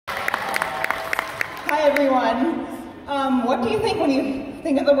Hi everyone. What do you think when you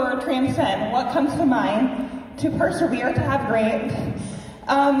think of the word transcend? What comes to mind? To persevere, to have great.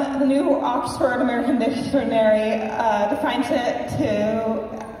 The new Oxford American Dictionary defines it to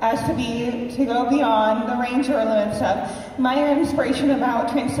go beyond the range or limits of. My inspiration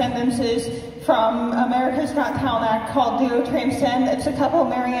about transcendence is from America's Got Talent act called Duo Transcend. It's a couple,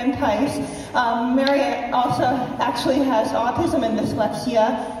 Mary and Tice. Mary also actually has autism and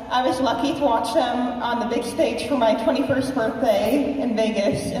dyslexia. I was lucky to watch them on the big stage for my 21st birthday in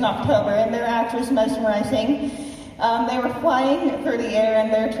Vegas in October, and their act was mesmerizing. They were flying through the air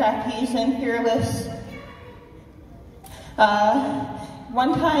in their trapeze and fearless.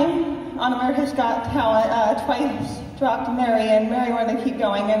 One time on America's Got Talent, Twice dropped Mary, and Mary wanted to keep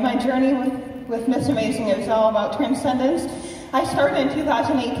going. And my journey with Miss Amazing is all about transcendence. I started in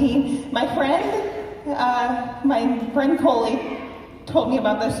 2018. My friend Coley told me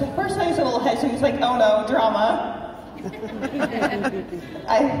about this. At first I was a little hesitant. He was like, oh no, drama.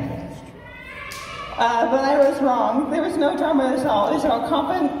 But I was wrong. There was no drama at all. It was about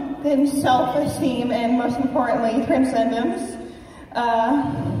confidence, self-esteem, and most importantly, transcendence.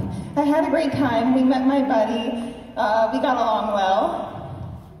 I had a great time. We met my buddy. We got along well.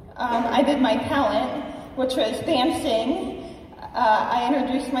 I did my talent, which was dancing. I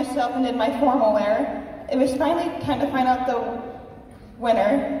introduced myself and did my formal wear. It was finally time to find out the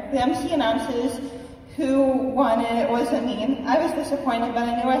winner. The MC announces who won, and it wasn't me. I was disappointed, but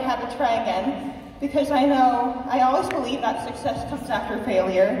I knew I had to try again, because I always believe that success comes after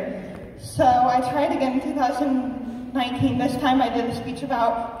failure. So I tried again in 2019. This time I did a speech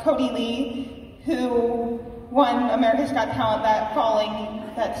about Cody Lee, who won America's Got Talent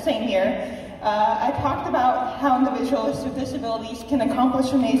that same year. I talked about how individuals with disabilities can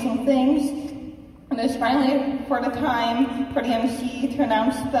accomplish amazing things. And it was finally for the time for the MC to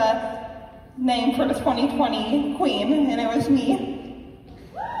announce the name for the 2020 Queen, and it was me.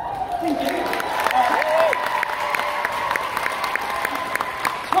 Thank you.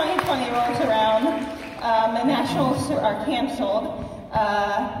 2020 rolls around, and nationals are canceled.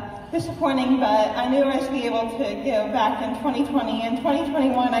 Disappointing, but I knew I was be able to give back in 2020. In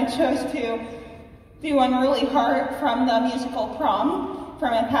 2021, I chose to do Unruly Heart from the musical Prom for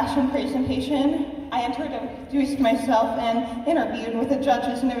my passion presentation. I introduced myself and interviewed with the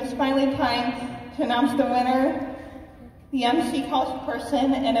judges, and it was finally time to announce the winner. The MC called the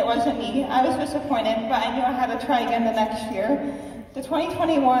person, and it wasn't me. I was disappointed, but I knew I had to try again the next year. The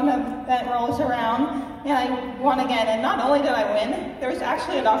 2021 event rolls around, and I won again. And not only did I win, there was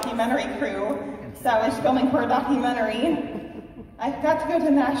actually a documentary crew that was filming for a documentary. I got to go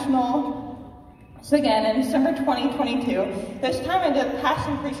to nationals again in December 2022. This time I did a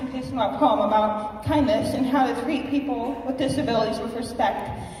passion presentation about a poem about kindness and how to treat people with disabilities with respect.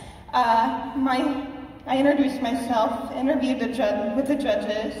 I introduced myself, interviewed with the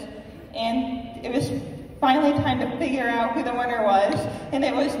judges, and it was finally time to figure out who the winner was, and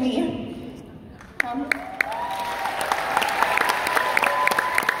it was me.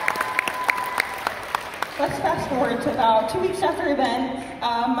 Let's fast forward to about 2 weeks after the event.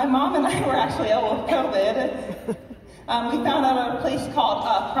 My mom and I were actually ill with COVID. We found out about a place called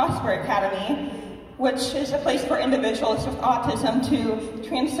Prosper Academy, which is a place for individuals with autism to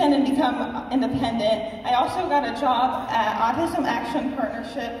transcend and become independent. I also got a job at Autism Action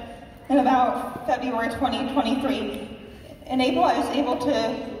Partnership in about February 2023. I was able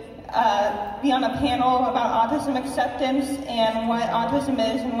to be on a panel about autism acceptance and what autism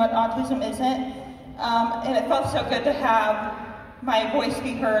is and what autism isn't. And it felt so good to have my voice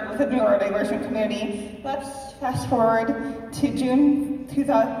be heard with the neurodivergent community. Let's fast forward to June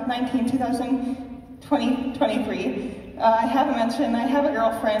 2019, 2023. I haven't mentioned, I have a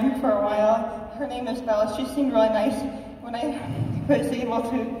girlfriend for a while. Her name is Bella. She seemed really nice. When I was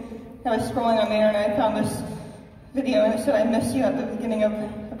scrolling on the internet, I found this video and it said, I miss you at the beginning of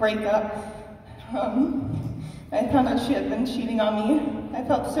the breakup. I found out she had been cheating on me. I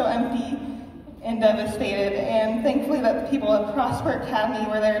felt so empty and devastated, and thankfully that the people at Prosper Academy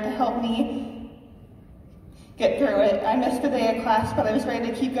were there to help me get through it. I missed a day of class, but I was ready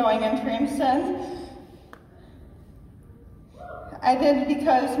to keep going and transcend. I did it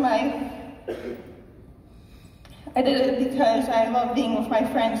because I love being with my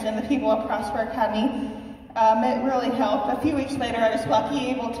friends and the people at Prosper Academy. It really helped. A few weeks later, I was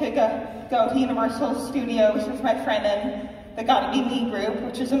lucky able to go to Universal Studios with my friend and the Gotta Be Me group,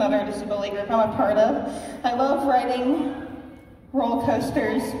 which is another disability group I'm a part of. I love riding roller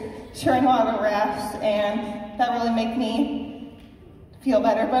coasters, sharing a lot of rafts, and that really made me feel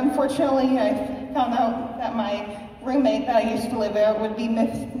better. But unfortunately, I found out that my roommate that I used to live with would be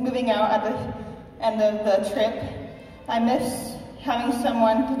moving out end of the trip. I miss having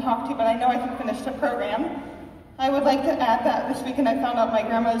someone to talk to, but I know I can finish the program. I would like to add that this weekend I found out my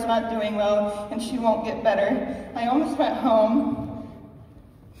grandma is not doing well and she won't get better. I almost went home.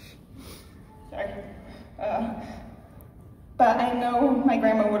 Sorry. But I know my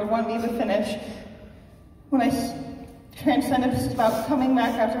grandma would have wanted me to finish. When I transcended, this is about coming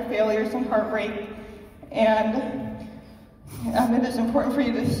back after failures and heartbreak. And it is important for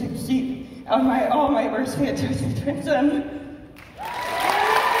you to succeed on all my adversity to transcend.